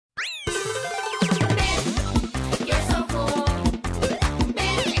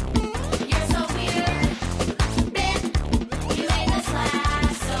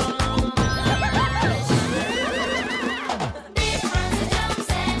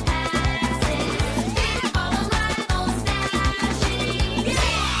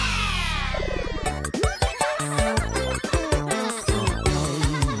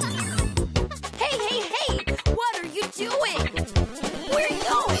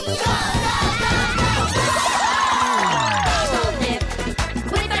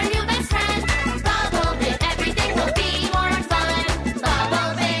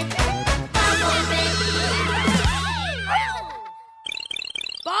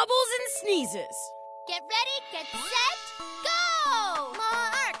bubbles and sneezes. Get ready, get set, go!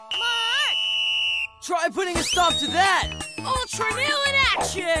 Mark! Mark! Try putting a stop to that. Ultra-Nail in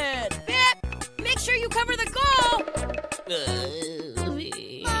action! Bip, make sure you cover the goal.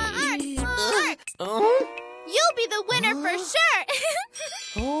 Mark! You'll be the winner for sure.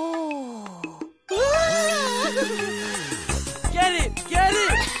 Get it, get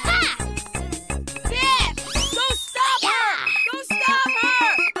it! Bip! Go stop her! Go stop her!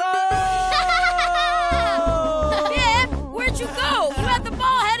 Bip, where'd you go? You had the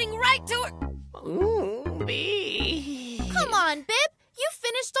ball heading right to her. Come on, Bip. You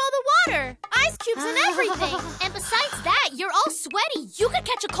finished all the water. Ice cubes and everything. And besides that, you're all sweaty. You could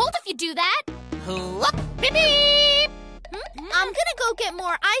catch a cold if you do that. Beep, beep. I'm gonna go get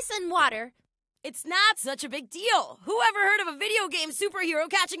more ice and water. It's not such a big deal. Who ever heard of a video game superhero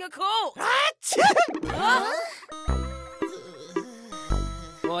catching a cold? Huh?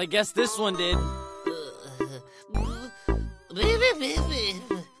 Well, I guess this one did. Bip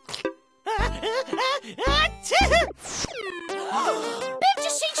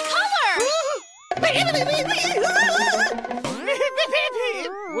just changed color.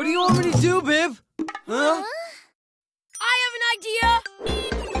 What do you want me to do, Bib? Huh? I have an idea!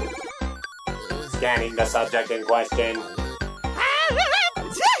 Scanning the subject in question.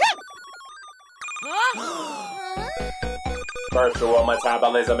 Virtual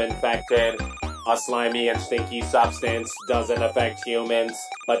metabolism infected. A slimy and stinky substance doesn't affect humans,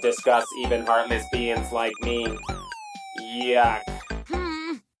 but disgusts even heartless beings like me. Yuck.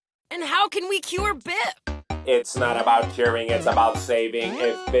 And how can we cure Bip? It's not about curing, it's about saving.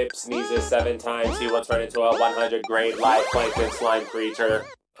 If Bip sneezes 7 times, he will turn into a 100-grade live plankton slime creature.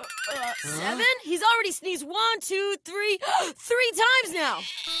 7? He's already sneezed 1, 2, 3, 3 times now.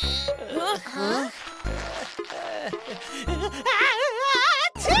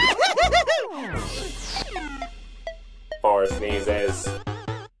 Four sneezes.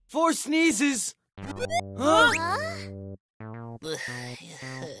 4 sneezes. Huh?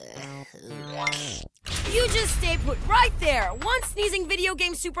 You just stay put right there. One sneezing video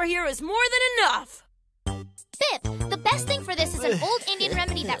game superhero is more than enough. Bip, the best thing for this is an old Indian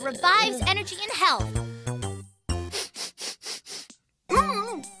remedy that revives energy and health.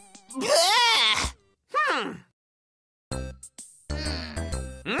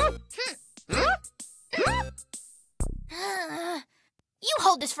 You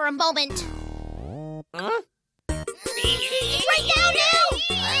hold this for a moment. Right now!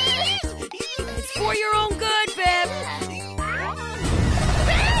 It's for your own good, Bip.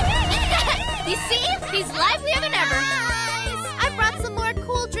 You see? He's livelier than ever. I brought some more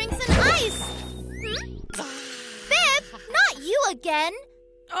cool drinks and ice. Bip, not you again.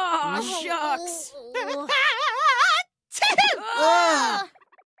 Oh, shucks.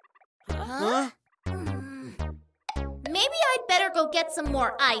 Huh? Maybe I'd better go get some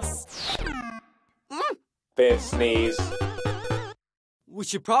more ice. 5th sneeze. We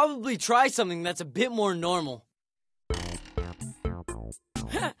should probably try something that's a bit more normal.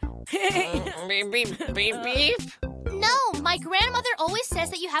 Beep, beep, beep, beep. No, my grandmother always says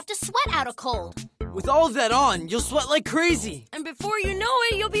that you have to sweat out a cold. With all of that on, you'll sweat like crazy. And before you know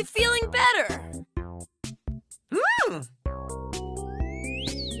it, you'll be feeling better.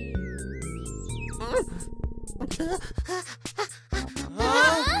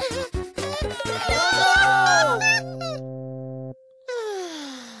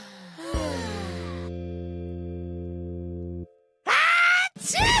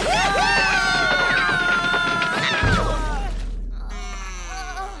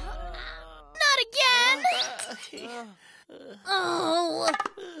 Oh,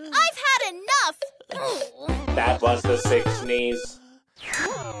 I've had enough. That was the 6th sneeze.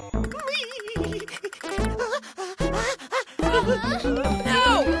 No!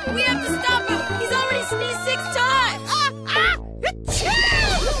 We have to stop him! He's already sneezed 6 times!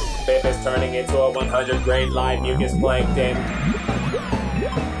 Bip is turning into a 100-grade live mucus plankton.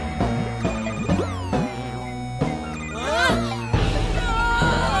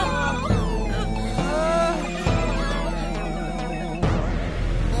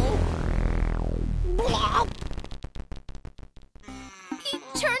 He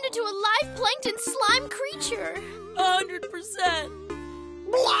turned into a live plankton slime creature. 100%.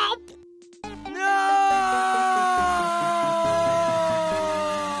 Blop! No!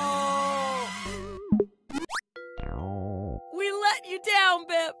 We let you down,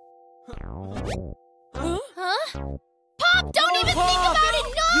 Bip. Huh? Pop, don't even Pop! think about it,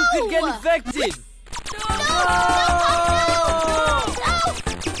 no! You could get infected. No, no, no!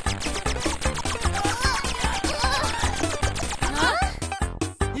 Huh?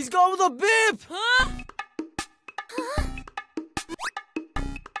 wrong with a Bip? Huh?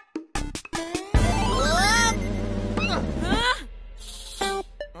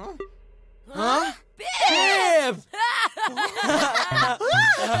 Huh? Bip!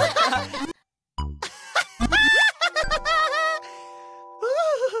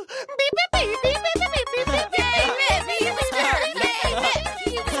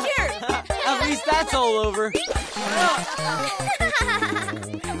 At least that's all over.